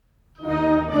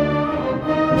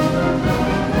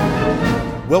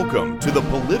Welcome to the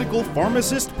Political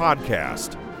Pharmacist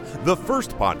Podcast, the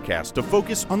first podcast to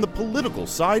focus on the political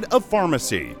side of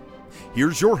pharmacy.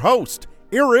 Here's your host,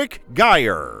 Eric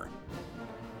Geyer.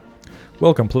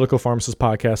 Welcome, Political Pharmacist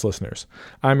Podcast listeners.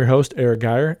 I'm your host, Eric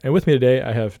Geyer, and with me today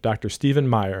I have Dr. Stephen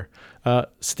Meyer.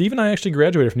 Steve and I actually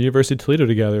graduated from the University of Toledo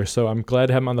together, so I'm glad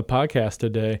to have him on the podcast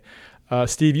today.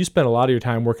 Steve, you spent a lot of your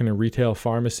time working in retail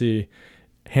pharmacy,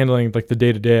 handling like the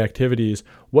day-to-day activities.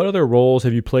 What other roles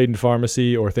have you played in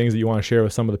pharmacy or things that you want to share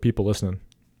with some of the people listening?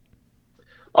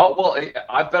 Oh, well,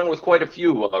 I've been with quite a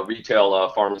few retail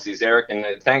pharmacies, Eric, and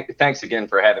thanks again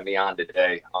for having me on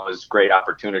today. It was a great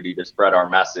opportunity to spread our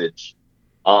message.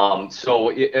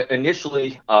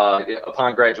 Initially,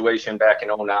 upon graduation back in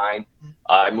 2009,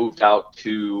 I moved out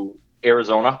to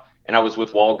Arizona, and I was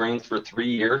with Walgreens for 3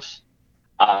 years.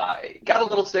 Got a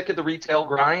little sick of the retail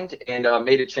grind and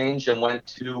made a change and went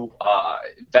to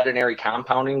veterinary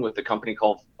compounding with a company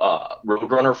called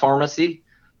Roadrunner Pharmacy.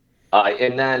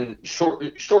 And then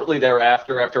shortly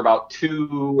thereafter, after about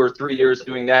 2 or 3 years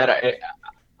doing that,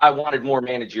 I wanted more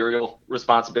managerial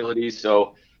responsibilities.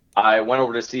 So I went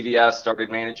over to CVS,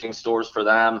 started managing stores for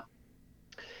them.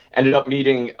 Ended up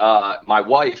meeting my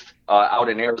wife out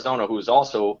in Arizona, who is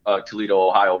also a Toledo,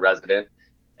 Ohio resident.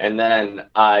 And then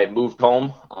I moved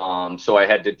home, so I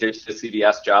had to ditch the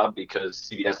CVS job because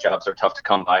CVS jobs are tough to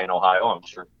come by in Ohio. I'm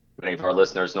sure many of our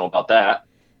listeners know about that.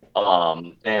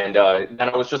 Then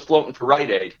I was just floating for Rite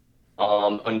Aid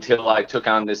until I took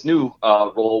on this new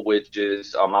role, which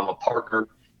is I'm a partner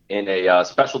in a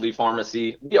specialty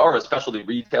pharmacy. We are a specialty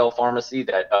retail pharmacy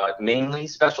that mainly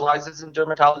specializes in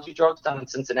dermatology drugs down in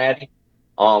Cincinnati.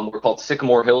 We're called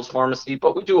Sycamore Hills Pharmacy,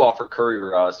 but we do offer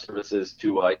courier services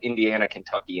to Indiana,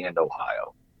 Kentucky, and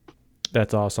Ohio.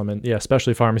 That's awesome. And yeah,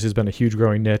 specialty pharmacy has been a huge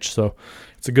growing niche. So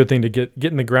it's a good thing to get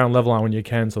in the ground level on when you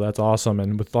can. So that's awesome.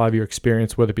 And with a lot of your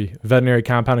experience, whether it be veterinary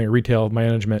compounding or retail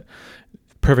management,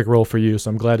 perfect role for you.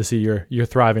 So I'm glad to see you're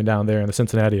thriving down there in the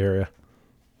Cincinnati area.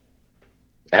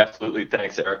 Absolutely.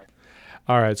 Thanks, Eric.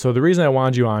 All right. So the reason I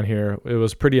wanted you on here, it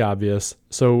was pretty obvious.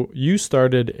 So you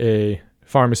started a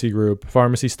pharmacy group,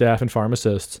 pharmacy staff and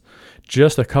pharmacists,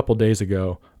 just a couple days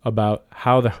ago about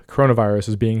how the coronavirus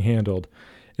is being handled.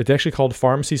 It's actually called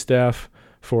Pharmacy Staff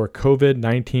for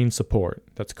COVID-19 Support.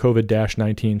 That's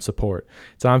COVID-19 support.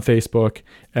 It's on Facebook,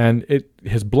 and it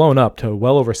has blown up to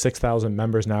well over 6,000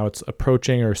 members now. It's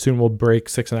approaching or soon will break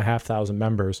 6,500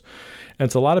 members. And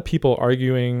it's a lot of people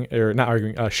sharing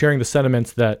the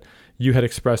sentiments that you had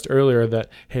expressed earlier that,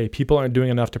 hey, people aren't doing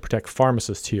enough to protect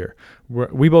pharmacists here.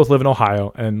 We both live in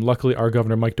Ohio, and luckily our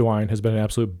governor, Mike DeWine, has been an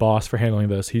absolute boss for handling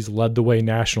this. He's led the way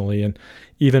nationally and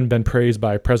even been praised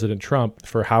by President Trump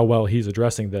for how well he's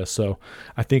addressing this. So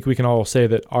I think we can all say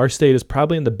that our state is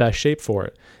probably in the best shape for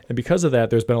it. And because of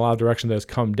that, there's been a lot of direction that has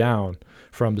come down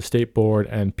from the state board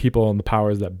and people in the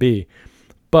powers that be.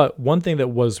 But one thing that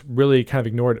was really kind of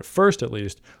ignored at first, at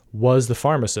least, was the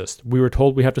pharmacist. We were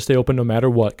told we have to stay open no matter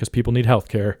what because people need health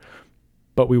care,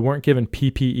 but we weren't given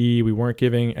PPE. We weren't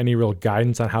giving any real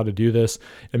guidance on how to do this.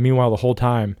 And meanwhile, the whole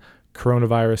time,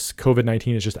 coronavirus,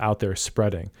 COVID-19 is just out there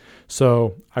spreading.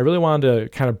 So I really wanted to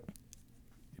kind of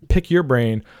pick your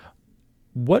brain.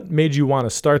 What made you want to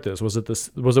start this? Was it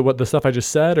what the stuff I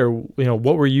just said, or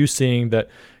what were you seeing that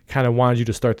kind of wanted you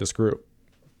to start this group?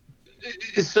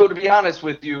 So to be honest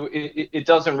with you, it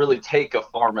doesn't really take a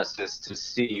pharmacist to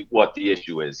see what the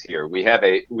issue is here. We have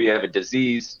a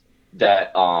disease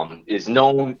that is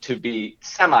known to be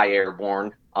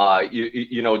semi-airborne,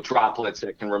 droplets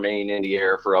that can remain in the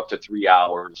air for up to 3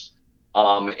 hours.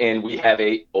 And we have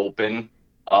a open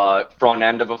front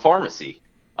end of a pharmacy.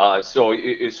 So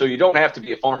you don't have to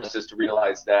be a pharmacist to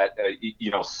realize that,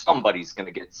 somebody's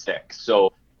going to get sick.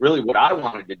 So really what I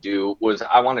wanted to do was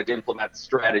I wanted to implement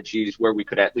strategies where we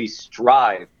could at least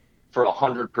strive for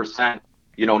 100%,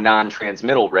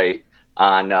 non-transmittal rate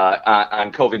on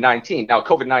COVID-19. Now,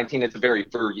 COVID-19 is a very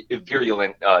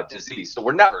virulent disease, so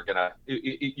you're never gonna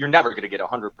get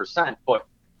 100%. But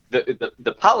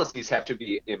the policies have to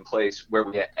be in place where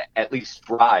we at least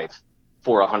strive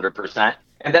for 100%,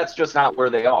 and that's just not where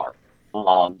they are.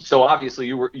 So obviously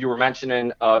you were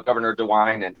mentioning Governor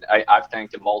DeWine, and I've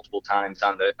thanked him multiple times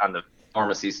on the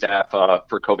pharmacy staff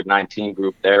for COVID-19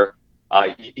 group there.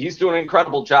 He's doing an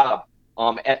incredible job,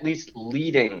 at least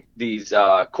leading these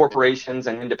corporations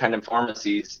and independent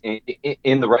pharmacies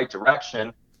in the right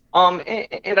direction.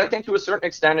 And I think to a certain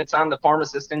extent it's on the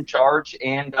pharmacist in charge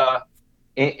and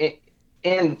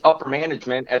upper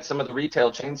management at some of the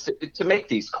retail chains to make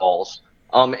these calls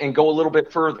and go a little bit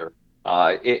further.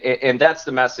 And that's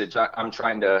the message I'm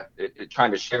trying to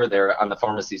share there on the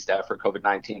pharmacy staff for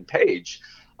COVID-19 page.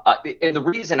 And the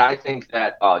reason I think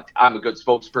that I'm a good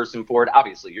spokesperson for it,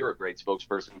 obviously you're a great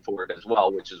spokesperson for it as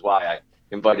well, which is why I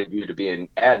invited you to be an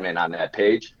admin on that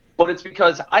page. But it's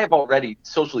because I have already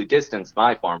socially distanced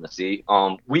my pharmacy.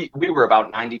 We were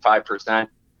about 95%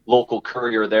 local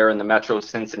courier there in the Metro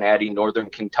Cincinnati, Northern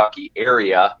Kentucky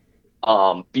area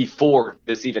before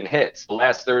this even hit. So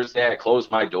last Thursday, I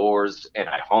closed my doors and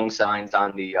I hung signs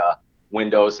on the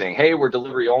window saying, hey, we're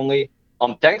delivery only.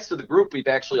 Thanks to the group, we've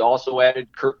actually also added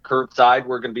curbside.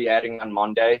 We're going to be adding on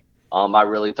Monday. I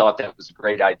really thought that was a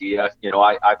great idea. You know,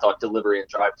 I thought delivery and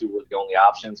drive-through were the only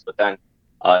options, but then,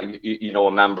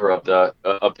 a member of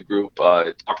the group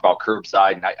talked about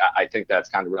curbside, and I think that's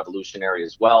kind of revolutionary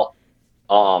as well.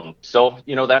 So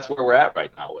that's where we're at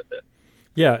right now with it.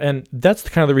 Yeah, and that's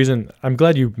kind of the reason I'm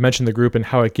glad you mentioned the group and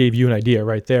how it gave you an idea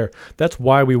right there. That's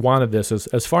why we wanted this.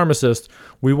 As pharmacists,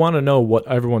 we want to know what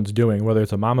everyone's doing, whether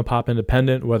it's a mom and pop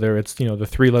independent, whether it's the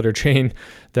 3-letter chain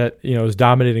that is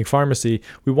dominating pharmacy.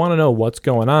 We want to know what's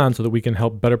going on so that we can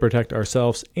help better protect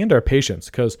ourselves and our patients.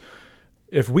 Because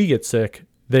if we get sick,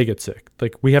 they get sick.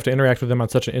 Like, we have to interact with them on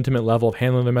such an intimate level of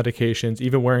handling their medications,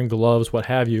 even wearing gloves, what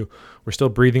have you. We're still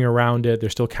breathing around it.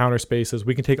 There's still counter spaces.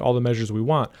 We can take all the measures we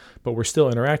want, but we're still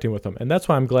interacting with them. And that's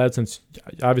why I'm glad, since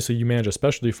obviously you manage a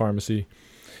specialty pharmacy,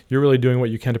 you're really doing what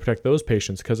you can to protect those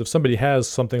patients. Because if somebody has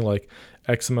something like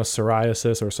eczema,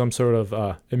 psoriasis, or some sort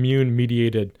of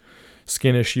immune-mediated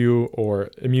skin issue or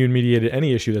immune-mediated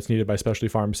any issue that's needed by specialty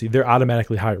pharmacy, they're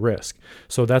automatically high risk.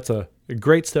 So that's a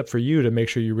great step for you to make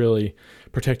sure you really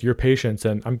protect your patients.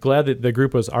 And I'm glad that the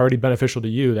group was already beneficial to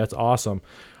you. That's awesome.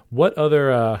 What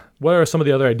are some of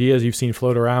the other ideas you've seen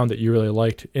float around that you really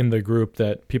liked in the group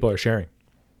that people are sharing?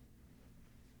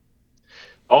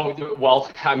 Oh,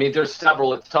 well, I mean, there's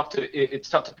several. It's tough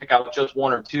to pick out just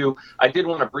one or two. I did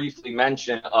want to briefly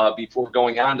mention before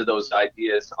going on to those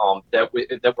ideas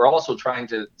that we're also trying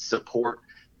to support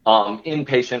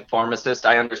inpatient pharmacists.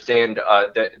 I understand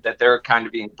that they're kind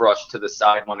of being brushed to the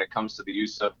side when it comes to the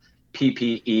use of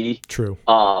PPE. True.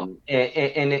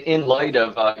 And in light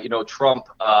of Trump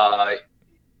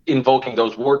invoking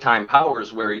those wartime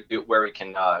powers where he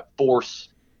can force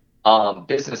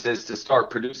businesses to start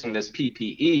producing this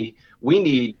PPE, we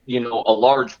need, a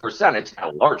large percentage,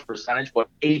 not a large percentage, but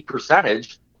a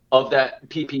percentage of that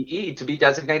PPE to be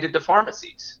designated to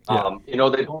pharmacies. Yeah.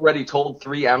 They've already told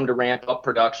 3M to ramp up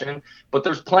production, but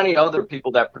there's plenty of other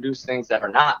people that produce things that are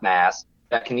not masks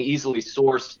that can easily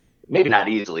source, maybe not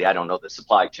easily, I don't know the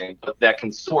supply chain, but that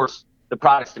can source the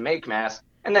products to make masks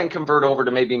and then convert over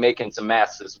to maybe making some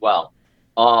masks as well.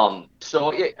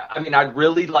 I'd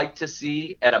really like to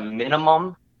see at a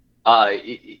minimum,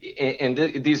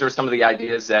 these are some of the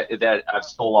ideas that I've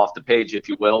stole off the page, if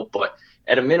you will, but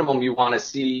at a minimum, you want to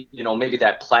see, maybe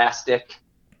that plastic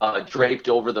draped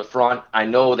over the front. I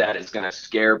know that is going to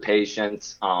scare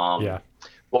patients.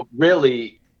 But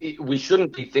really, we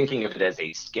shouldn't be thinking of it as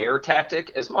a scare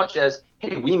tactic as much as,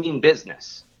 hey, we mean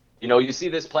business. You see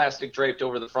this plastic draped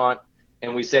over the front,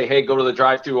 and we say, hey, go to the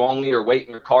drive-through only or wait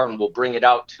in your car and we'll bring it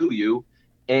out to you.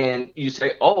 And you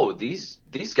say, oh, these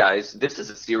guys, this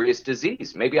is a serious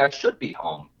disease. Maybe I should be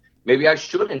home. Maybe I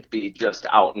shouldn't be just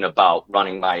out and about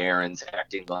running my errands,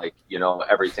 acting like,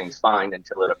 everything's fine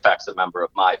until it affects a member of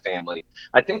my family.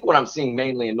 I think what I'm seeing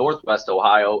mainly in Northwest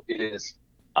Ohio is,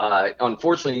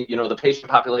 unfortunately, the patient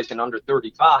population under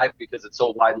 35, because it's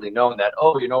so widely known that,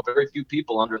 very few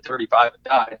people under 35 have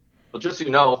died. Well, just so you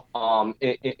know,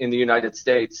 in the United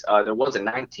States, there was a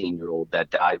 19-year-old that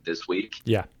died this week.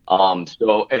 Yeah.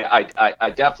 So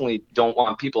I definitely don't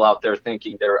want people out there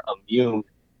thinking they're immune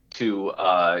to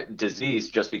disease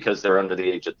just because they're under the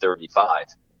age of 35.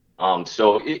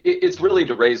 So it's really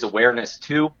to raise awareness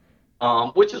too,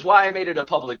 which is why I made it a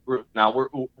public group. Now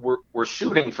we're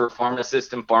shooting for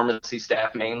pharmacists and pharmacy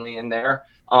staff mainly in there,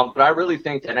 but I really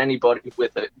think that anybody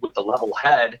with a level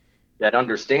head that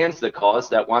understands the cause,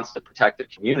 that wants to protect the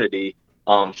community,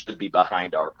 should be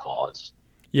behind our cause.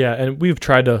 Yeah, and we've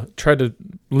tried to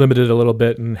limit it a little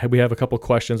bit, and we have a couple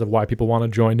questions of why people want to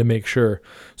join to make sure.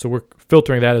 So we're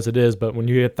filtering that as it is, but when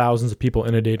you get thousands of people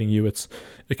inundating you, it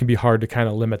can be hard to kind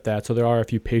of limit that. So there are a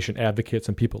few patient advocates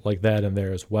and people like that in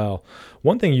there as well.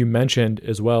 One thing you mentioned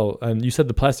as well, and you said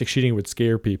the plastic sheeting would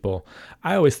scare people.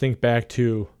 I always think back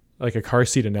to like a car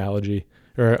seat analogy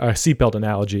or a seatbelt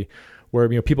analogy, where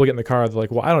people get in the car, they're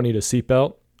like, well, I don't need a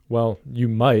seatbelt. Well, you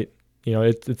might.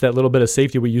 It's that little bit of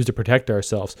safety we use to protect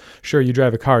ourselves. Sure, you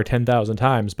drive a car 10,000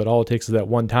 times, but all it takes is that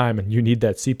one time, and you need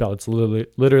that seatbelt. It's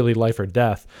literally life or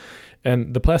death.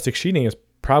 And the plastic sheeting is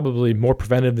probably more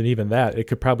preventive than even that. It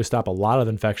could probably stop a lot of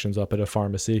infections up at a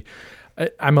pharmacy.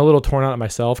 I'm a little torn on it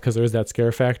myself because there's that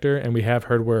scare factor, and we have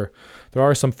heard where there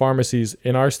are some pharmacies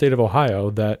in our state of Ohio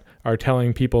that are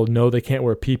telling people no, they can't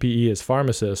wear PPE as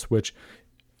pharmacists, which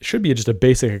should be just a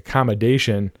basic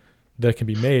accommodation that can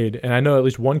be made. And I know at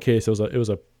least one case, it was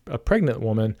a pregnant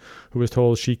woman who was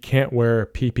told she can't wear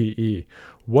PPE.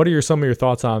 What are some of your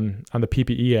thoughts on the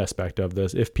PPE aspect of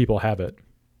this, if people have it?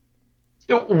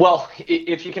 Well,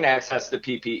 if you can access the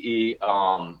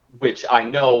PPE, which I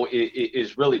know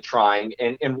is really trying,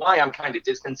 and why I'm kind of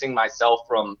distancing myself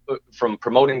from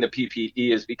promoting the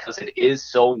PPE is because it is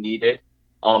so needed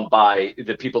by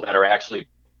the people that are actually,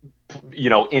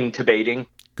 intubating.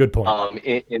 Good point.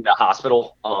 In the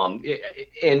hospital,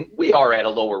 and we are at a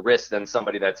lower risk than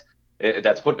somebody that's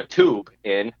putting a tube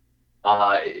in.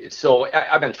 So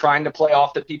I've been trying to play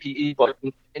off the PPE, but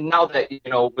now that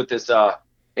with this.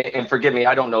 And forgive me,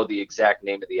 I don't know the exact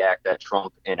name of the act that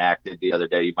Trump enacted the other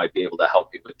day. You might be able to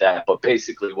help me with that. But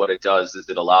basically what it does is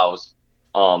it allows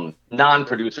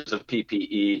non-producers of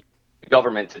PPE, the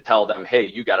government to tell them, hey,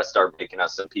 you got to start making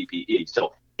us some PPE.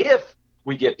 So if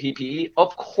we get PPE,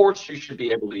 of course you should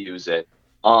be able to use it.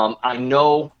 I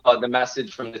know the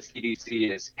message from the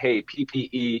CDC is, hey,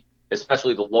 PPE,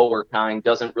 especially the lower kind,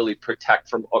 doesn't really protect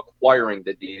from acquiring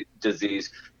the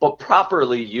disease, but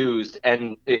properly used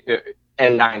and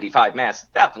N95 masks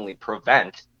definitely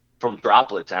prevent from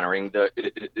droplets entering the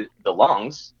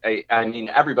lungs. I mean,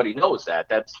 everybody knows that.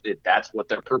 That's what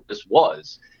their purpose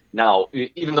was. Now,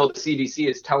 even though the CDC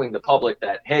is telling the public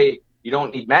that, hey, you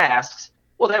don't need masks,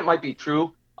 well, that might be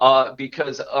true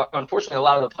because unfortunately, a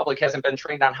lot of the public hasn't been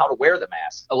trained on how to wear the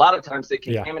mask. A lot of times they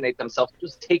contaminate themselves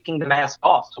just taking the mask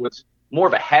off. So it's more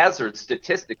of a hazard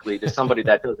statistically to somebody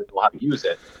that doesn't know how to use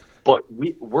it. But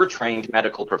we're trained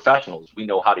medical professionals. We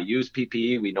know how to use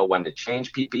PPE. We know when to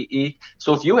change PPE.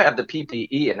 So if you have the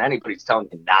PPE and anybody's telling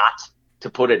you not to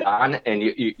put it on, and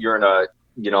you're in a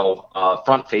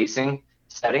front-facing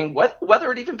setting,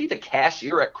 whether it even be the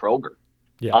cashier at Kroger,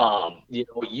 and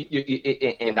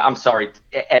I'm sorry,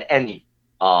 at any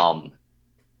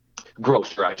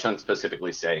grocer, I shouldn't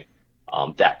specifically say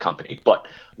that company, but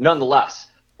nonetheless,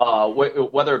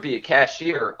 whether it be a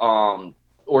cashier.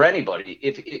 Or anybody,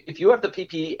 if you have the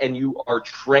PPE and you are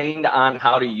trained on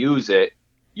how to use it,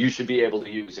 you should be able to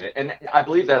use it. And I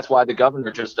believe that's why the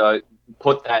governor just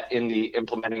put that in the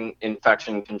implementing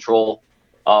infection control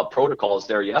protocols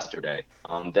there yesterday,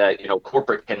 that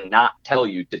corporate cannot tell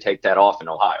you to take that off in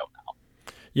Ohio now.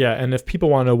 Yeah, and if people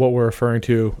want to know what we're referring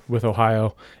to with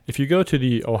Ohio, if you go to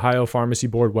the Ohio Pharmacy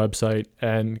Board website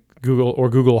and Google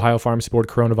Ohio Pharmacy Board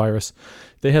coronavirus,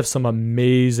 they have some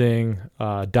amazing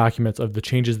documents of the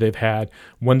changes they've had,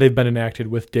 when they've been enacted,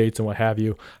 with dates and what have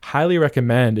you. Highly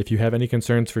recommend, if you have any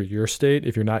concerns for your state,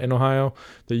 if you're not in Ohio,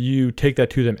 that you take that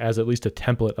to them as at least a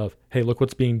template of, hey, look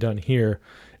what's being done here.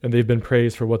 And they've been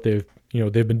praised for what they've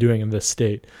been doing in this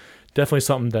state. Definitely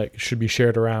something that should be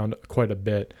shared around quite a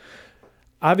bit.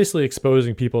 Obviously,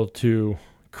 exposing people to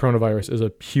coronavirus is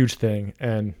a huge thing,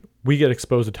 and we get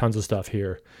exposed to tons of stuff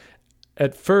here.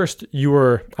 At first, you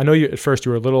were a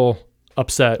little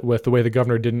upset with the way the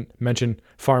governor didn't mention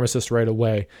pharmacists right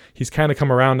away. He's kind of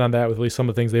come around on that with at least some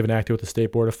of the things they've enacted with the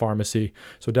State Board of Pharmacy.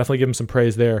 So definitely give him some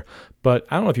praise there. But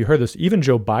I don't know if you heard this, even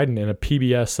Joe Biden in a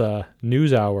PBS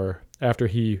NewsHour after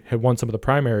he had won some of the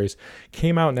primaries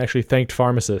came out and actually thanked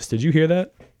pharmacists. Did you hear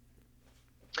that?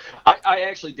 I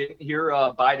actually didn't hear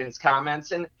Biden's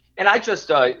comments, and I just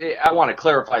I want to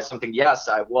clarify something. Yes,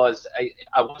 I was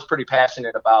pretty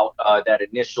passionate about that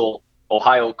initial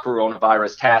Ohio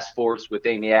coronavirus task force with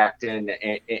Amy Acton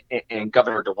and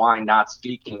Governor DeWine not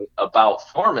speaking about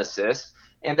pharmacists,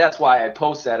 and that's why I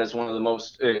post that as one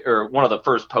of the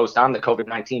first posts on the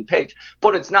COVID-19 page.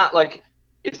 But it's not like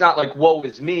woe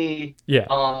is me. Yeah.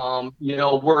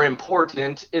 We're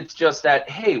important. It's just that,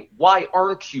 hey, why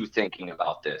aren't you thinking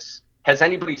about this? Has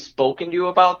anybody spoken to you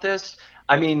about this?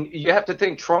 I mean, you have to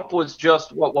think Trump was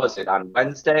just, what was it, on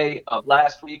Wednesday of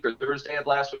last week or Thursday of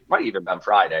last week? Might even been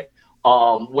Friday,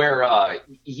 where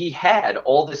he had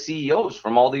all the CEOs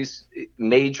from all these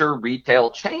major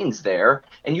retail chains there.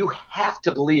 And you have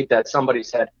to believe that somebody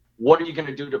said, what are you going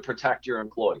to do to protect your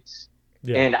employees?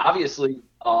 Yeah. And obviously,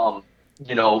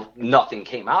 nothing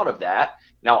came out of that.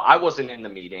 Now, I wasn't in the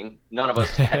meeting. None of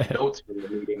us had notes from the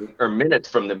meeting or minutes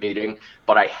from the meeting,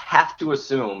 but I have to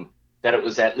assume that it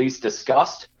was at least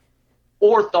discussed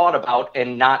or thought about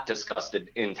and not discussed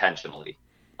intentionally.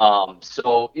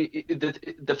 So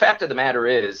the fact of the matter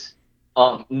is,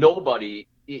 nobody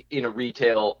in a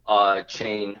retail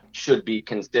chain should be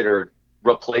considered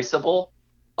replaceable.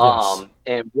 Yes.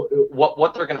 And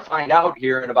what they're going to find out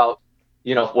here in about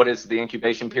what is the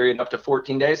incubation period? Up to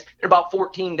 14 days. In about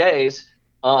 14 days,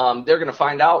 they're going to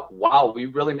find out, wow, we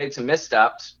really made some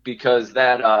missteps, because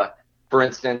that, for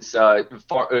instance,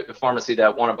 pharmacy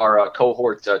that one of our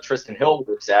cohorts, Tristan Hill,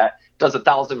 works at, does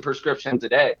 1,000 prescriptions a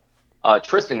day.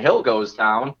 Tristan Hill goes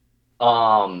down.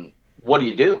 What do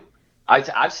you do?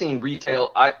 I've seen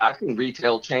retail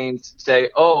chains say,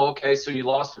 oh, okay, so you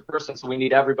lost a person, so we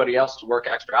need everybody else to work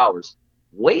extra hours.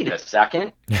 Wait a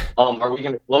second. Are we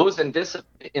going to close and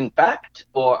disinfect,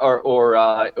 or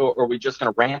are we just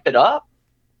going to ramp it up?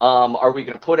 Are we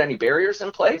going to put any barriers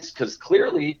in place? Because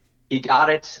clearly he got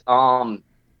it. Well,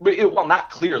 not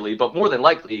clearly, but more than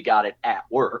likely he got it at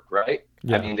work, right?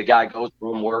 Yeah. I mean, the guy goes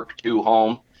from work to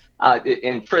home.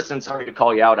 And Tristan, sorry to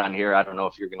call you out on here. I don't know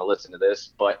if you're going to listen to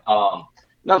this, but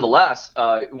nonetheless,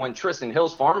 when Tristan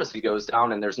Hill's pharmacy goes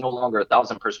down and there's no longer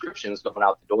 1,000 prescriptions going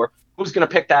out the door, who's going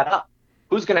to pick that up?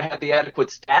 Who's going to have the adequate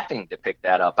staffing to pick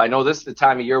that up? I know this is the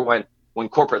time of year when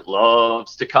corporate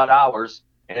loves to cut hours.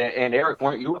 And Eric,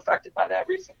 weren't you affected by that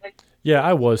recently? Yeah,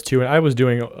 I was too, and I was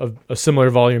doing a similar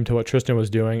volume to what Tristan was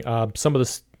doing. Some of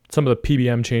the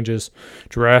PBM changes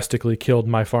drastically killed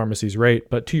my pharmacy's rate.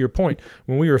 But to your point,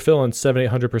 when we were filling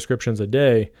 700-800 prescriptions a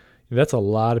day, that's a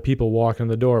lot of people walking in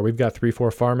the door. We've got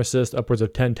 3-4 pharmacists, upwards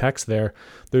of 10 techs there.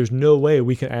 There's no way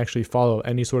we can actually follow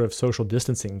any sort of social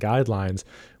distancing guidelines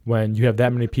when you have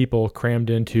that many people crammed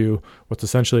into what's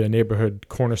essentially a neighborhood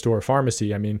corner store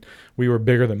pharmacy. I mean, we were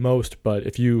bigger than most, but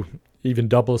if you even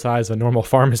double the size of a normal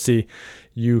pharmacy,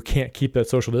 you can't keep that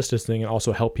social distancing and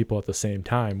also help people at the same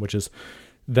time, which is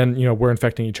then, we're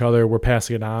infecting each other, we're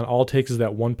passing it on. All it takes is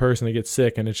that one person that gets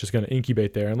sick, and it's just going to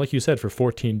incubate there. And like you said, for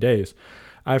 14 days.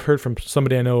 I've heard from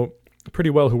somebody I know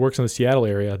pretty well who works in the Seattle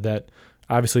area that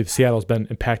obviously Seattle's been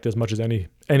impacted as much as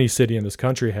any city in this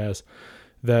country has,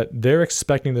 that they're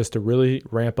expecting this to really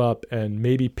ramp up and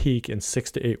maybe peak in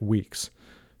 6 to 8 weeks.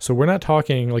 So we're not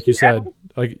talking, like you said,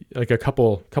 like a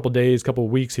couple days, couple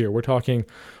weeks here. We're talking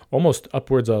almost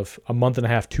upwards of a month and a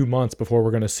half, 2 months before we're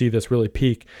going to see this really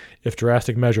peak if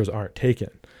drastic measures aren't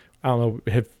taken. I don't know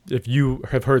if you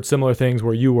have heard similar things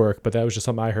where you work, but that was just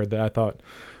something I heard that I thought,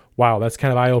 wow, that's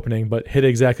kind of eye-opening, but hit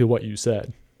exactly what you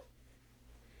said.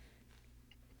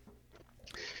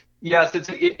 Yes,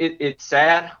 it's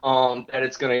sad that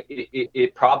it's going to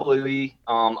it probably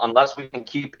unless we can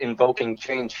keep invoking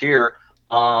change here,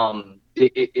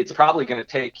 it's probably going to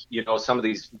take some of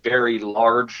these very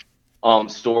large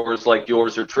stores like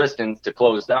yours or Tristan's to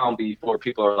close down before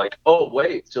people are like, oh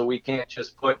wait, so we can't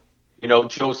just put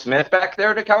Joe Smith back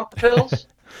there to count the pills.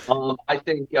 I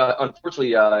think,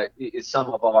 unfortunately, some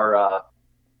of our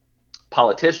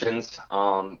politicians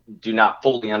do not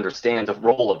fully understand the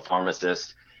role of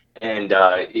pharmacists, and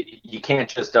you can't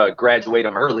just graduate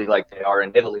them early like they are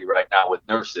in Italy right now with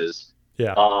nurses.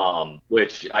 Yeah.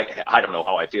 Which I don't know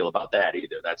how I feel about that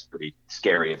either. That's pretty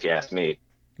scary if you ask me.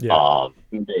 Yeah.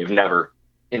 They've never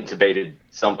intubated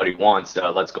somebody once.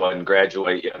 Let's go ahead and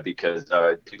graduate you because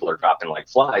people are dropping like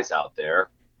flies out there.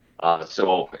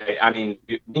 So, I mean,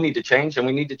 we need to change, and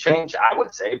we need to change, I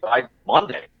would say, by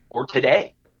Monday or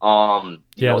today. The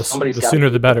sooner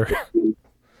the better.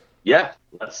 Yeah,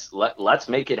 let's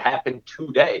make it happen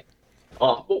today.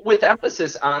 With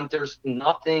emphasis on there's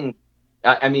nothing.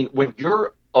 I mean, when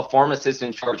you're a pharmacist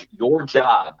in charge, your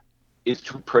job is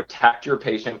to protect your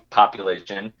patient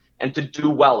population and to do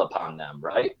well upon them,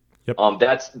 right? Yep.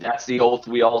 That's the oath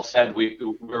we all said we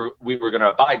were going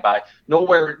to abide by.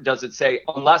 Nowhere does it say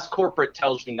unless corporate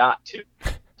tells you not to.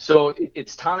 So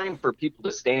it's time for people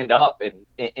to stand up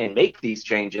and make these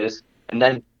changes, and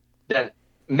then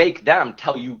make them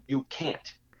tell you you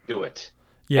can't do it.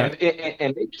 Yeah.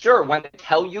 And make sure when they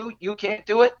tell you you can't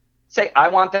do it, say I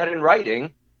want that in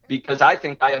writing because I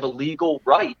think I have a legal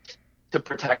right to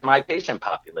protect my patient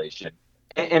population.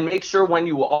 And make sure when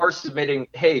you are submitting,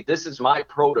 hey, this is my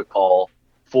protocol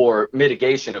for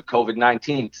mitigation of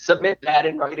COVID-19, submit that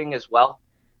in writing as well.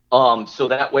 So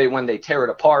that way when they tear it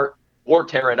apart or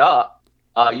tear it up,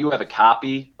 you have a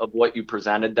copy of what you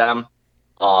presented them.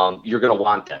 You're going to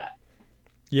want that.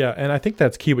 Yeah, and I think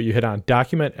that's key what you hit on.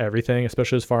 Document everything,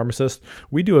 especially as pharmacists.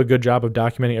 We do a good job of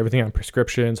documenting everything on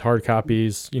prescriptions, hard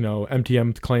copies,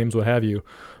 MTM claims, what have you.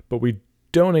 But we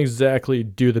don't exactly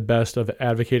do the best of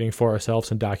advocating for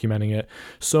ourselves and documenting it.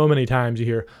 So many times you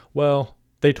hear, well,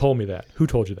 they told me that. Who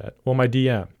told you that? Well, my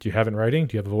DM. Do you have it in writing?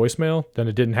 Do you have a voicemail? Then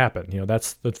it didn't happen.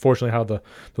 That's unfortunately how the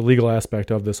legal aspect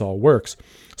of this all works.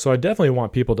 So I definitely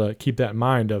want people to keep that in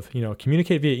mind of,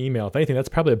 communicate via email. If anything, that's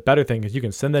probably a better thing because you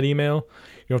can send that email.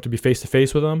 You don't have to be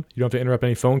face-to-face with them. You don't have to interrupt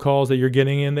any phone calls that you're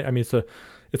getting in there. I mean,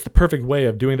 it's the perfect way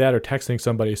of doing that or texting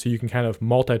somebody so you can kind of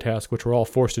multitask, which we're all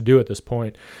forced to do at this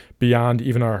point beyond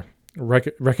even our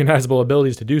recognizable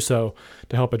abilities to do so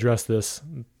to help address this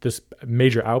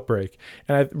major outbreak.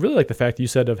 And I really like the fact that you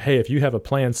said hey, if you have a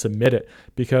plan, submit it,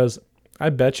 because I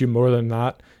bet you more than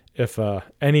not, if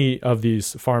any of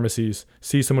these pharmacies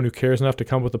see someone who cares enough to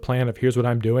come up with a plan of here's what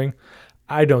I'm doing,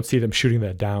 I don't see them shooting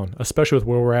that down, especially with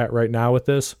where we're at right now with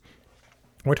this.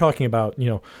 We're talking about,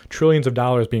 trillions of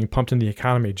dollars being pumped in the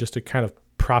economy just to kind of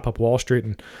prop up Wall Street.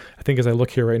 And I think as I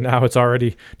look here right now, it's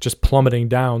already just plummeting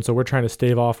down. So we're trying to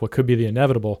stave off what could be the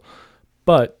inevitable.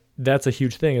 But that's a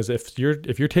huge thing, is if you're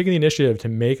taking the initiative to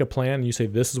make a plan and you say,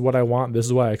 this is what I want, this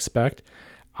is what I expect,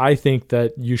 I think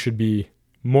that you should be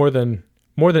more than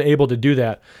able to do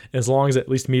that, as long as it at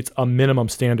least meets a minimum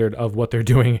standard of what they're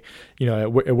doing,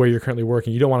 at where you're currently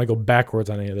working. You don't want to go backwards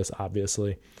on any of this,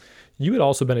 obviously. You had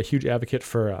also been a huge advocate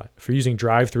for using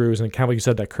drive-throughs and kind of like you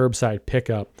said, that curbside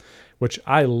pickup, which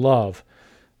I love.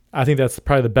 I think that's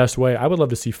probably the best way. I would love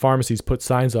to see pharmacies put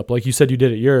signs up, like you said you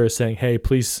did at yours, saying, hey,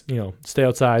 please, stay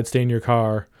outside, stay in your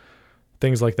car,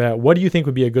 things like that. What do you think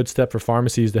would be a good step for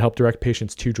pharmacies to help direct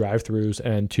patients to drive-throughs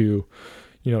and to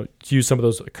use some of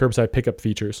those curbside pickup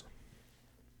features?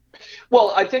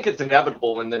 Well, I think it's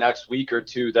inevitable in the next week or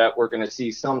two that we're going to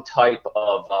see some type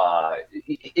of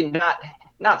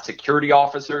not security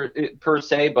officer per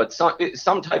se, but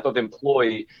some type of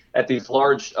employee at these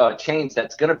large chains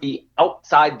that's going to be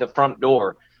outside the front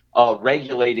door,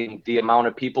 regulating the amount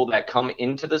of people that come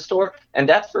into the store, and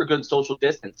that's for good social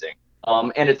distancing.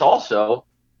 And it's also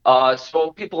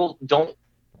so people don't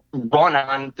run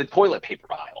on the toilet paper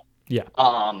aisle. Yeah.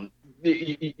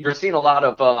 You're seeing a lot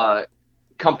of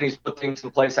companies put things in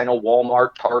place. I know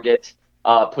Walmart, Target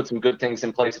put some good things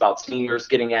in place about seniors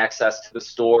getting access to the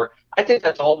store. I think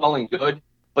that's all well and good,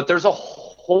 but there's a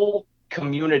whole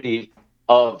community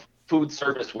of food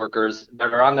service workers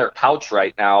that are on their couch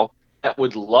right now that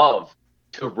would love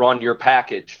to run your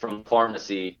package from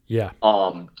pharmacy to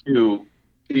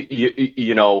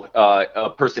a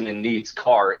person in need's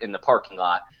car in the parking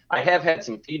lot. I have had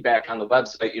some feedback on the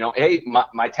website, hey,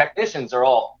 my technicians are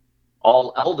all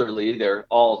elderly. They're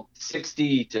all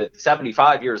 60 to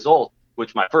 75 years old,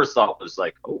 which my first thought was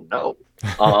like, oh no,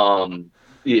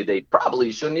 they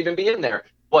probably shouldn't even be in there.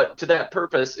 But to that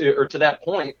purpose, or to that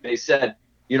point, they said,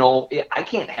 I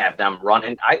can't have them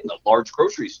running. In a large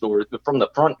grocery store, from the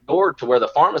front door to where the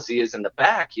pharmacy is in the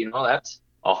back, that's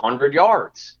 100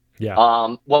 yards. Yeah.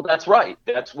 Well, that's right.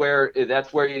 That's where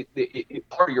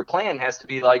part of your plan has to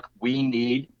be like, we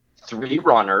need 3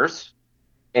 runners,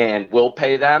 and we'll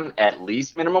pay them at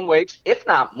least minimum wage, if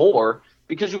not more,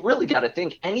 because you really got to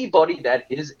think anybody that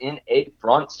is in a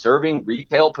front serving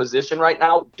retail position right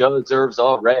now deserves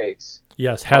a raise.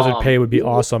 Yes, hazard pay would be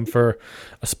awesome for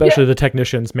especially the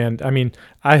technicians, man. I mean,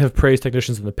 I have praised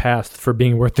technicians in the past for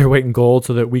being worth their weight in gold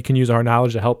so that we can use our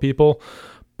knowledge to help people.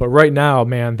 But right now,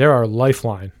 man, they're our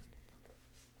lifeline.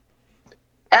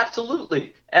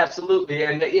 Absolutely.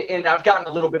 And I've gotten a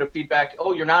little bit of feedback.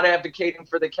 Oh, you're not advocating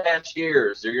for the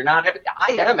cashiers, or you're not.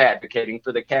 I am advocating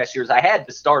for the cashiers. I had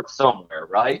to start somewhere,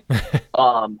 right?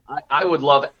 I would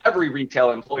love every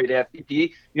retail employee to have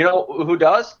PPE. You know who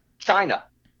does? China.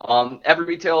 Every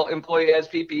retail employee has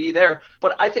PPE there.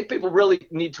 But I think people really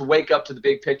need to wake up to the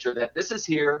big picture that this is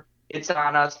here. It's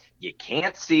on us. You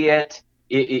can't see it.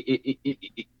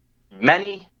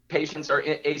 Many patients are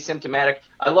asymptomatic.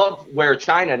 I love where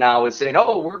China now is saying,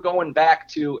 oh, we're going back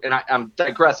to, and I'm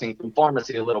digressing from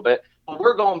pharmacy a little bit, but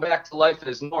we're going back to life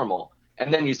as normal.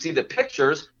 And then you see the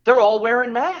pictures, they're all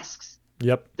wearing masks.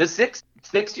 Yep. The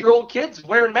 6-year-old kids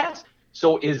wearing masks.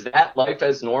 So is that life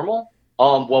as normal?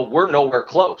 Well, we're nowhere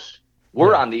close.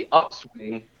 We're on the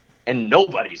upswing, and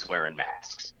nobody's wearing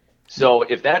masks. So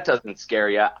if that doesn't scare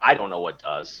you, I don't know what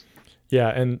does. Yeah,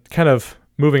 and kind of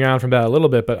moving on from that a little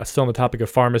bit, but still on the topic of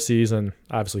pharmacies and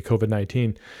obviously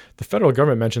COVID-19, the federal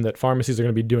government mentioned that pharmacies are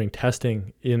going to be doing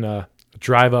testing in a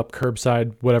drive-up,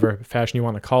 curbside, whatever fashion you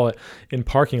want to call it, in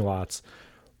parking lots.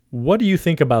 What do you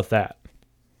think about that?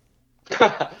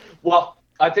 Well,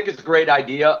 I think it's a great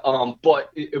idea,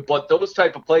 but those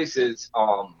type of places,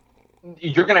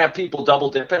 you're going to have people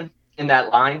double dipping in that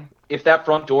line. If that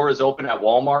front door is open at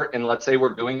Walmart, and let's say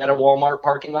we're doing that at a Walmart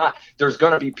parking lot, there's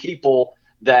going to be people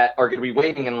that are going to be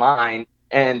waiting in line,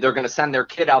 and they're going to send their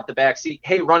kid out the back seat.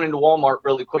 Hey, run into Walmart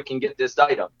really quick and get this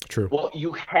item. True. Well,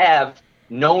 you have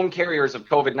known carriers of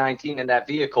COVID-19 in that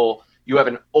vehicle. You have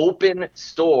an open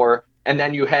store, and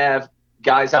then you have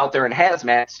guys out there in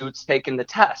hazmat suits taking the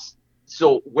test.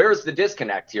 So where's the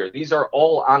disconnect here? These are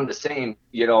all on the same,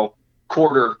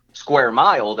 quarter square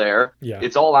mile there. Yeah.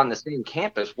 It's all on the same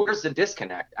campus. Where's the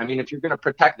disconnect? I mean, if you're going to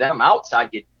protect them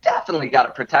outside, you definitely got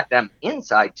to protect them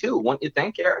inside too, wouldn't you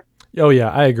think, Eric? Oh yeah,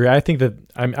 I agree. I think that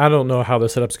I don't know how the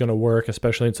setup's going to work,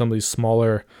 especially in some of these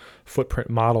smaller footprint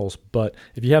models. But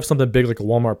if you have something big like a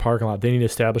Walmart parking lot, they need to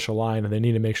establish a line and they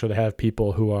need to make sure they have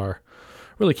people who are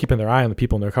really keeping their eye on the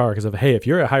people in their car. Because if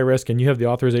you're at high risk and you have the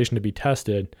authorization to be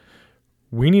tested,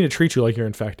 we need to treat you like you're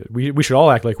infected. We should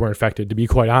all act like we're infected, to be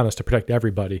quite honest, to protect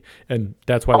everybody. And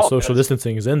that's why the social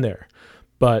distancing is in there.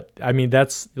 But I mean,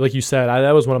 that's like you said,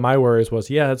 that was one of my worries was,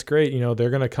 yeah, that's great.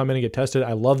 They're going to come in and get tested.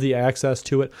 I love the access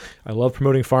to it. I love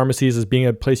promoting pharmacies as being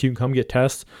a place you can come get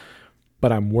tests,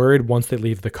 but I'm worried once they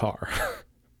leave the car.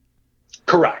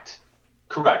 Correct.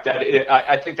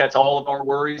 I think that's all of our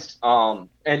worries. And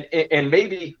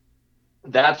maybe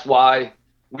that's why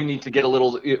we need to get a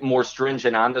little more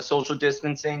stringent on the social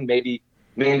distancing, maybe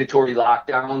mandatory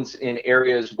lockdowns in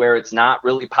areas where it's not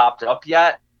really popped up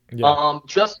yet. Yeah.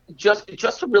 Just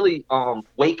to really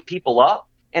wake people up,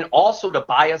 and also to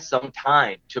buy us some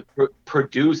time to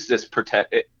produce this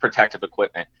protective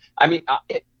equipment. I mean,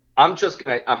 I'm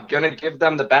gonna give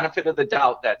them the benefit of the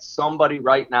doubt that somebody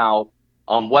right now,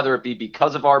 whether it be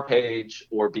because of our page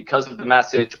or because of the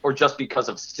message or just because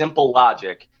of simple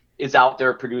logic, is out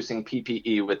there producing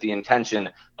PPE with the intention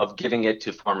of giving it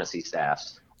to pharmacy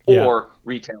staffs or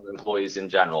retail employees in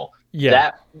general.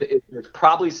 Yeah. There's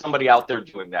probably somebody out there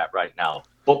doing that right now,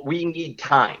 but we need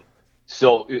time.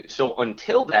 So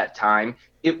until that time,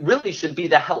 it really should be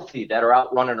the healthy that are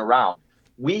out running around.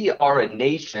 We are a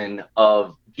nation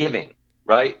of giving,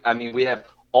 right? I mean, we have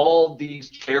all these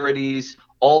charities,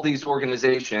 all these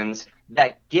organizations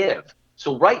that give.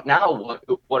 So right now,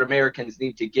 what Americans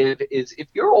need to give is, if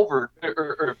you're over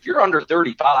or if you're under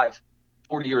 35,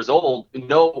 40 years old,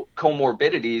 no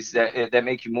comorbidities that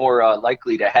make you more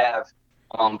likely to have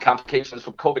complications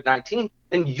from COVID-19,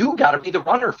 then you got to be the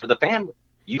runner for the family.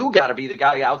 You got to be the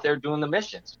guy out there doing the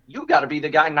missions. You got to be the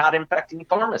guy not infecting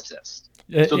pharmacists.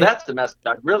 So that's the message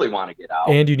I really want to get out.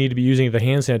 And you need to be using the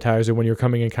hand sanitizer when you're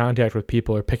coming in contact with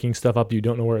people, or picking stuff up you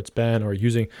don't know where it's been, or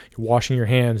washing your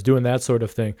hands, doing that sort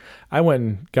of thing. I went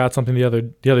and got something the other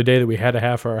day that we had to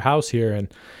have for our house here,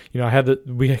 and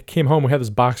we came home, we had this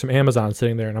box from Amazon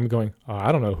sitting there, and I'm going, oh,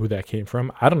 I don't know who that came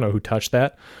from. I don't know who touched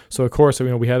that. So of course,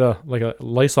 we had a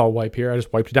Lysol wipe here. I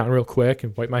just wiped it down real quick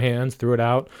and wiped my hands, threw it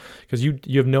out, because you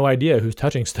have no idea who's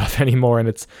touching stuff anymore, and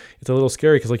it's a little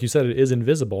scary because, like you said, it is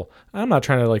invisible. I'm not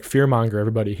trying to fear monger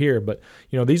everybody here, but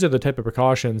these are the type of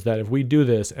precautions that if we do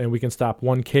this and we can stop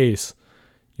one case,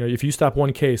 if you stop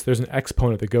one case, there's an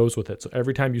exponent that goes with it. So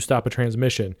every time you stop a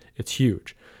transmission, it's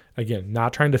huge. Again,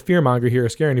 not trying to fear monger here or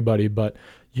scare anybody, but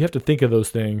you have to think of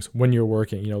those things when you're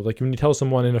working. Like when you tell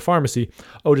someone in a pharmacy,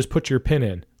 oh, just put your PIN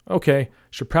in. Okay,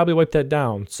 should probably wipe that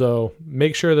down. So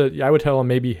make sure that, I would tell them,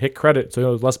 maybe hit credit so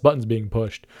there's less buttons being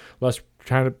pushed, less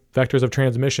kind of vectors of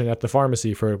transmission at the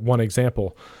pharmacy, for one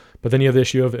example. But then you have the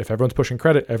issue of, if everyone's pushing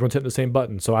credit, everyone's hitting the same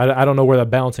button. So I don't know where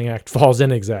that balancing act falls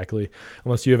in exactly,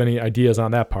 unless you have any ideas on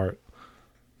that part.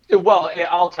 Well,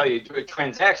 I'll tell you,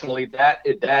 transactionally,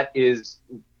 that is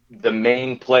the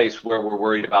main place where we're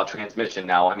worried about transmission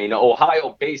now. I mean,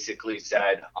 Ohio basically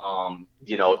said,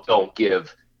 don't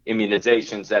give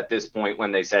immunizations at this point,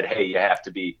 when they said, hey, you have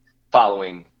to be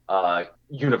following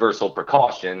universal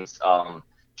precautions.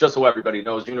 Just so everybody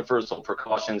knows, universal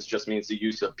precautions just means the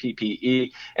use of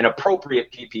PPE, and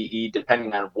appropriate PPE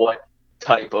depending on what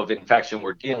type of infection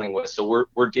we're dealing with. So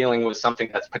we're dealing with something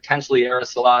that's potentially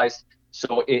aerosolized.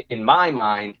 So in my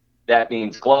mind, that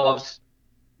means gloves,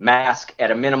 mask at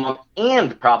a minimum,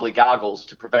 and probably goggles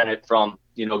to prevent it from,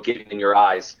 getting in your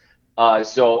eyes.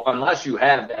 So unless you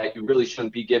have that, you really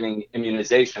shouldn't be giving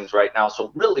immunizations right now.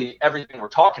 So really everything we're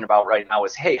talking about right now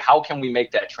is, hey, how can we make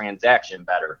that transaction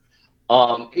better?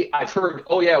 I've heard,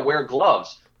 oh yeah, wear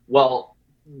gloves. Well,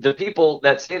 the people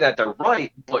that say that, they're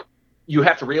right, but you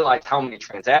have to realize how many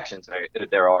transactions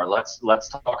there are. Let's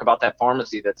talk about that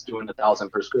pharmacy that's doing 1,000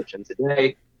 prescriptions a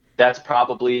day. That's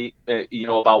probably,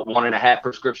 about 1.5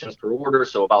 prescriptions per order.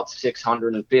 So about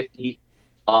 650,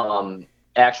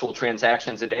 actual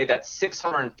transactions a day. That's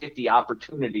 650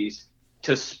 opportunities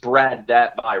to spread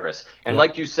that virus. And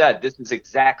like you said, this is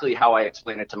exactly how I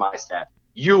explain it to my staff.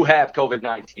 You have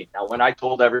COVID-19. Now, when I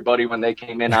told everybody when they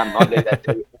came in on Monday that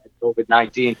they had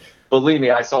COVID-19, believe me,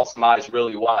 I saw some eyes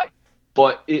really wide.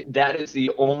 But that is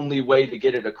the only way to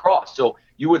get it across. So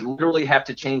you would literally have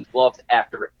to change gloves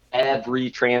after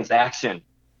every transaction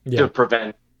to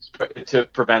prevent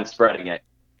spreading it.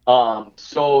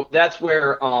 So that's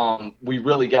where we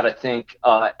really got to think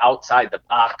outside the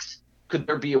box. Could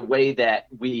there be a way that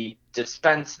we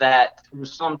dispense that through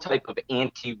some type of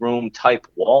anti-room type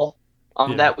wall?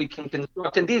 that we can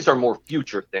construct. And these are more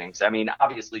future things. I mean,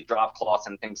 obviously drop cloths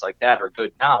and things like that are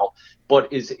good now,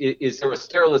 but is there a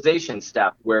sterilization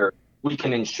step where we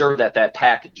can ensure that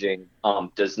packaging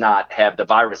does not have the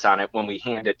virus on it when we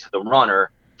hand it to the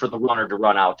runner for the runner to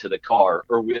run out to the car,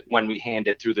 or when we hand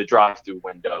it through the drive-through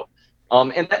window?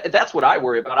 And that's what I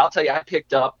worry about. I'll tell you, I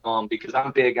picked up because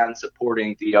I'm big on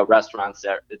supporting the restaurants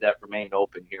that remain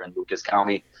open here in Lucas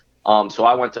County. So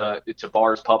I went to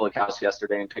Barr's Public House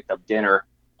yesterday and picked up dinner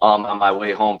on my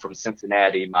way home from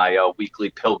Cincinnati, my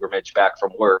weekly pilgrimage back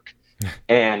from work.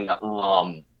 And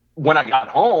when I got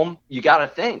home, you got to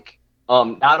think,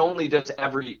 not only does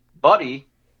everybody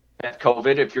have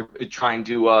COVID if you're trying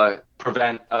to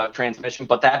prevent transmission,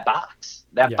 but that box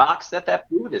that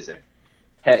food is in.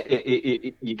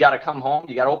 You got to come home,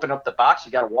 you got to open up the box,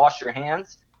 you got to wash your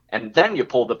hands, and then you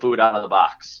pull the food out of the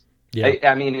box. Yeah.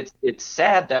 I mean, it's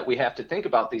sad that we have to think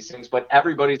about these things, but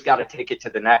everybody's got to take it to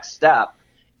the next step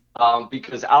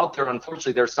because out there,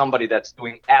 unfortunately, there's somebody that's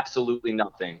doing absolutely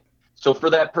nothing. So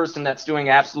for that person that's doing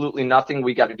absolutely nothing,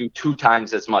 we got to do 2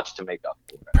 times as much to make up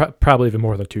for it. Probably even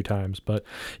more than 2 times. But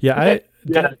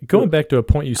going back to a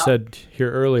point you said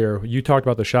here earlier, you talked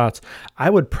about the shots. I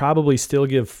would probably still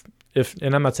give,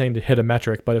 and I'm not saying to hit a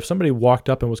metric, but if somebody walked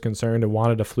up and was concerned and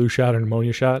wanted a flu shot or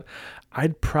pneumonia shot,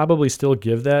 I'd probably still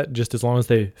give that just as long as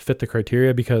they fit the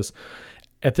criteria, because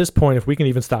at this point, if we can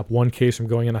even stop one case from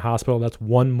going in a hospital, that's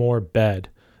one more bed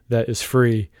that is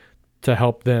free to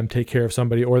help them take care of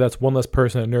somebody, or that's one less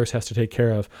person a nurse has to take care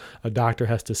of, a doctor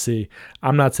has to see.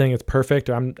 I'm not saying it's perfect.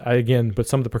 But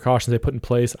some of the precautions they put in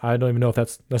place, I don't even know if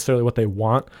that's necessarily what they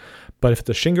want. But if it's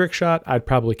a Shingrix shot, I'd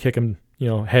probably kick them,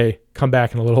 hey, come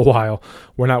back in a little while.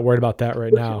 We're not worried about that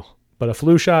right now. But a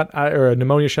flu shot or a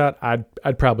pneumonia shot,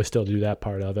 I'd probably still do that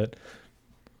part of it.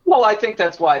 Well, I think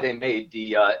that's why they made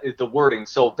the wording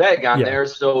so vague on there,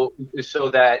 so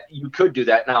that you could do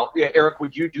that. Now, Eric,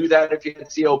 would you do that if you had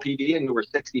COPD and you were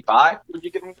 65? Would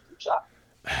you give them a flu shot?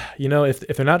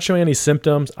 If they're not showing any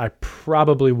symptoms, I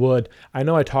probably would. I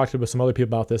know I talked with some other people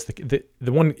about this.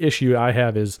 The one issue I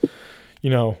have is,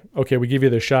 okay, we give you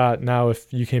the shot. Now,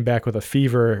 if you came back with a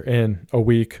fever in a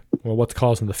week, well, what's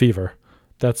causing the fever?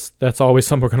 That's always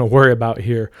something we're going to worry about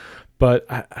here. But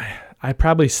I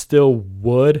probably still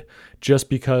would, just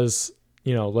because,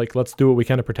 let's do what we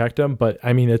can to protect them. But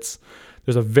I mean, there's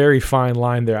a very fine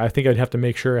line there. I think I'd have to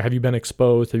make sure, have you been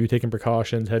exposed? Have you taken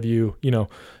precautions? Have you,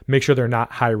 make sure they're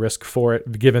not high risk for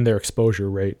it given their exposure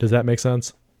rate. Does that make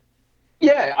sense?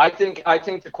 Yeah, I think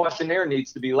the questionnaire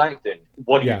needs to be lengthened.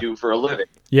 What do you do for a living?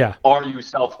 Yeah. Are you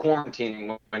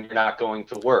self-quarantining when you're not going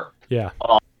to work? Yeah.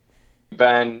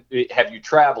 Have you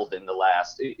traveled in the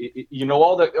last?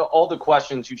 All the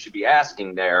questions you should be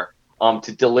asking there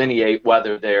to delineate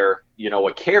whether they're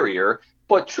a carrier.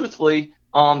 But truthfully,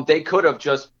 they could have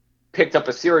just picked up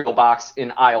a cereal box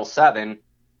in aisle 7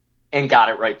 and got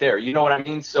it right there. You know what I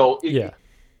mean? So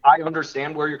I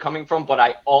understand where you're coming from, but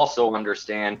I also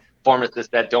understand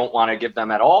pharmacists that don't want to give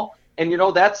them at all. And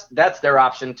that's their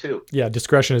option too. Yeah,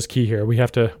 discretion is key here. We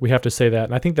have to say that.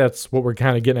 And I think that's what we're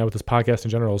kind of getting at with this podcast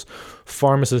in general is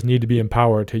pharmacists need to be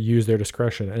empowered to use their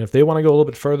discretion. And if they want to go a little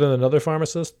bit further than another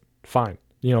pharmacist, fine.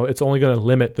 It's only going to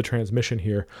limit the transmission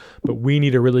here, but we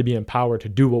need to really be empowered to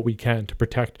do what we can to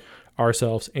protect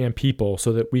ourselves and people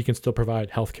so that we can still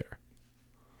provide healthcare.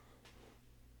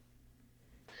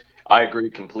 I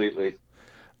agree completely.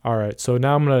 All right. So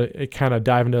now I'm going to kind of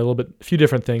dive into a few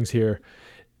different things here.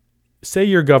 Say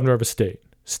you're governor of a state,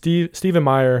 Stephen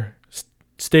Meyer,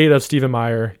 state of Stephen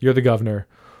Meyer, you're the governor.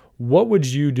 What would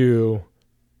you do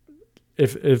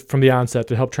if from the onset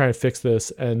to help try and fix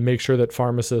this and make sure that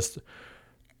pharmacists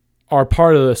are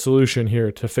part of the solution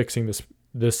here to fixing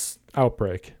this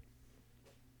outbreak?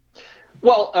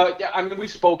 Well, we've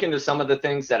spoken to some of the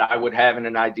things that I would have in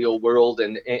an ideal world,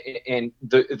 and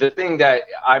the thing that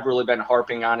I've really been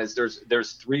harping on is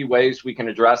there's 3 ways we can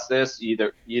address this: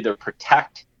 either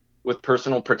protect with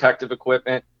personal protective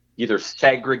equipment, either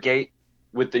segregate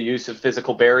with the use of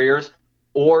physical barriers,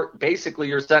 or basically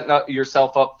you're setting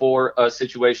yourself up for a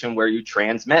situation where you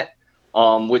transmit,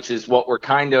 which is what we're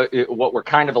kind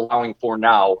of allowing for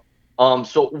now.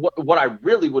 So what I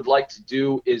really would like to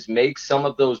do is make some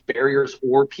of those barriers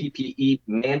or PPE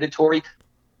mandatory.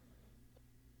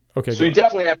 Okay. So you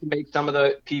definitely have to make some of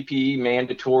the PPE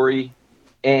mandatory,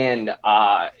 and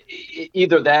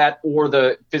either that or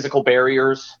the physical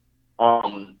barriers.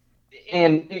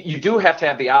 And you do have to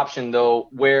have the option, though,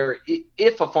 where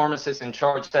if a pharmacist in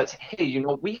charge says, hey,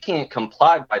 we can't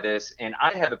comply by this, and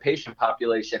I have a patient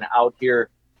population out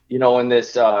here, in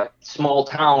this small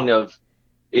town of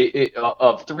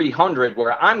 300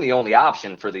 where I'm the only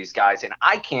option for these guys and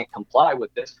I can't comply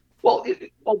with this, Well,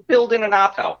 build in an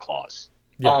opt-out clause.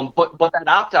 Yeah. But that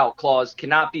opt-out clause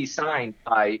cannot be signed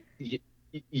by the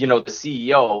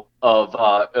CEO of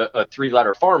a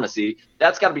three-letter pharmacy.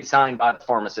 That's got to be signed by the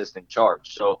pharmacist in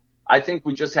charge. So I think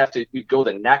we just have to go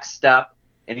the next step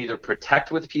and either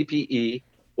protect with PPE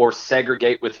or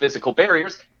segregate with physical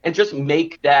barriers and just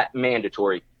make that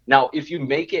mandatory. Now, if you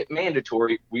make it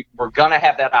mandatory, we're going to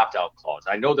have that opt-out clause.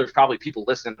 I know there's probably people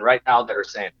listening right now that are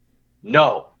saying,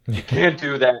 no, you can't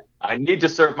do that. I need to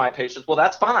serve my patients. Well,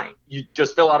 that's fine. You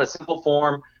just fill out a simple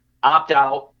form, opt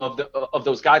out of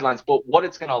those guidelines. But what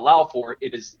it's going to allow for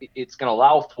it's going to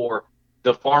allow for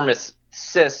the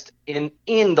pharmacist in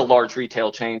the large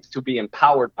retail chains to be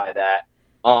empowered by that,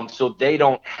 so they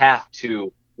don't have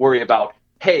to worry about,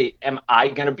 hey, am I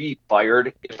going to be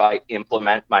fired if I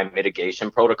implement my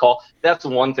mitigation protocol? That's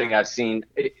one thing I've seen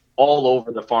all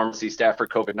over the pharmacy staff for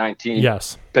COVID-19.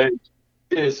 Yes.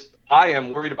 Is I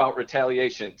am worried about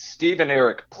retaliation. Steve and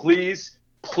Eric, please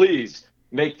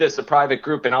make this a private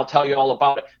group and I'll tell you all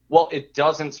about it. Well, it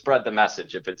doesn't spread the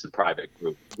message if it's a private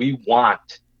group. We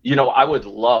want, I would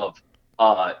love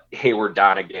Hayward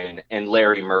Donegan and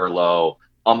Larry Merlo.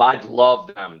 I'd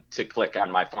love them to click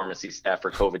on my pharmacy staff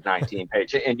for COVID-19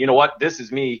 page. And you know what? This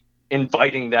is me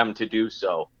inviting them to do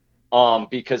so,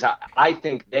 because I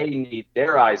think they need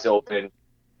their eyes open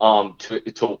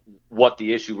to what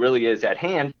the issue really is at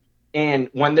hand. And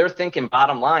when they're thinking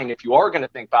bottom line, if you are going to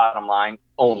think bottom line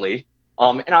only,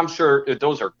 and I'm sure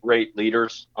those are great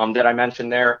leaders that I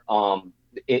mentioned there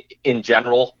in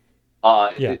general,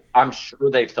 I'm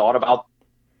sure they've thought about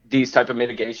these type of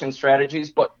mitigation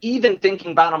strategies. But even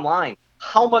thinking bottom line,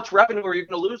 how much revenue are you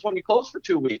going to lose when you close for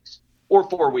 2 weeks or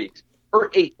 4 weeks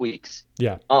or 8 weeks?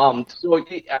 Yeah. So,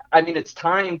 I mean, it's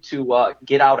time to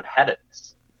get out ahead of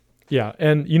this. Yeah.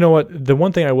 And you know what? The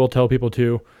one thing I will tell people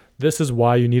too, this is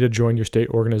why you need to join your state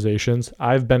organizations.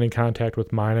 I've been in contact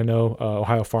with mine. I know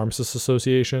Ohio Pharmacists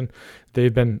Association.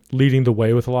 They've been leading the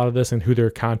way with a lot of this and who they're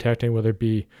contacting, whether it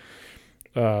be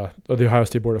the Ohio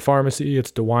State Board of Pharmacy,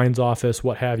 it's DeWine's office,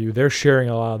 what have you. They're sharing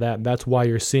a lot of that, and that's why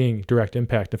you're seeing direct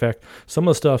impact. In fact, some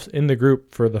of the stuff in the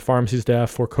group for the pharmacy staff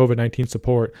for COVID-19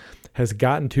 support has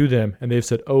gotten to them, and they've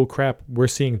said, oh, crap, we're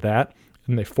seeing that,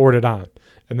 and they forward it on.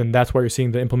 And then that's why you're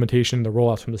seeing the implementation, the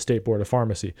rollouts from the State Board of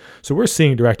Pharmacy. So we're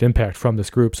seeing direct impact from this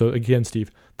group. So again, Steve,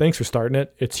 thanks for starting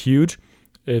it. It's huge.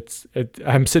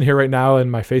 I'm sitting here right now and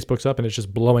my Facebook's up and it's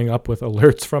just blowing up with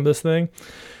alerts from this thing.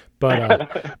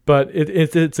 But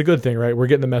it's a good thing, right? We're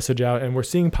getting the message out and we're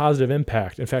seeing positive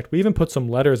impact. In fact, we even put some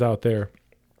letters out there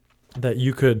that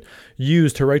you could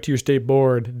use to write to your state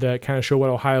board that kind of show what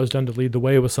Ohio's done to lead the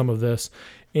way with some of this,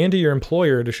 and to your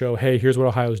employer to show, hey, here's what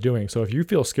Ohio's doing. So if you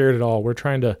feel scared at all, we're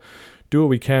trying to do what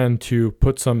we can to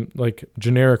put some like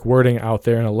generic wording out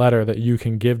there in a letter that you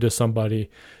can give to somebody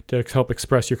to help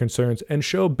express your concerns and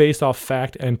show based off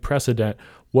fact and precedent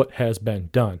what has been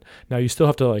done. Now you still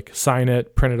have to like sign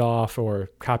it, print it off, or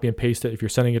copy and paste it if you're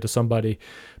sending it to somebody.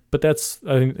 But that's,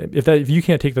 I mean, if you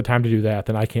can't take the time to do that,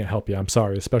 then I can't help you. I'm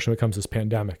sorry, especially when it comes to this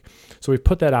pandemic. So we've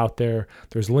put that out there.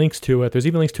 There's links to it. There's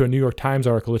even links to a New York Times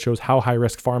article that shows how high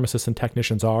risk pharmacists and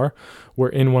technicians are. We're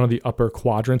in one of the upper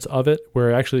quadrants of it.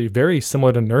 We're actually very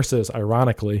similar to nurses,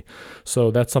 ironically.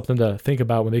 So that's something to think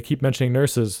about when they keep mentioning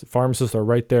nurses. Pharmacists are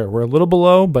right there. We're a little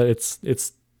below, but it's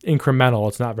incremental.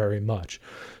 It's not very much.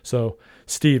 So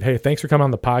Steve, hey, thanks for coming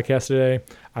on the podcast today.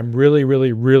 I'm really,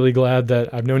 really, really glad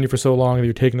that I've known you for so long that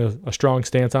you're taking a strong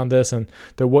stance on this, and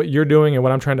that what you're doing and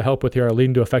what I'm trying to help with here are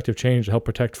leading to effective change to help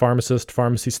protect pharmacists,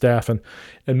 pharmacy staff, and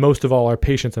most of all, our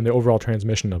patients and the overall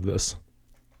transmission of this.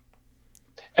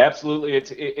 Absolutely.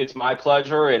 It's my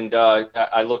pleasure, and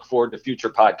I look forward to future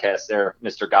podcasts there,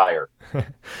 Mr. Geyer.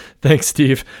 Thanks,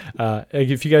 Steve.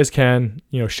 If you guys can,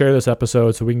 share this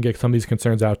episode so we can get some of these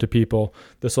concerns out to people.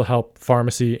 This will help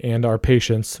pharmacy and our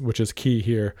patients, which is key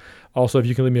here. Also, if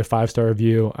you can leave me a 5-star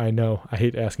review, I know I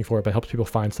hate asking for it, but it helps people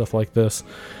find stuff like this.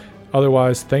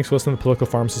 Otherwise, thanks for listening to the Political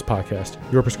Pharmacist Podcast,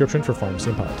 your prescription for pharmacy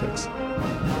and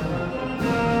politics.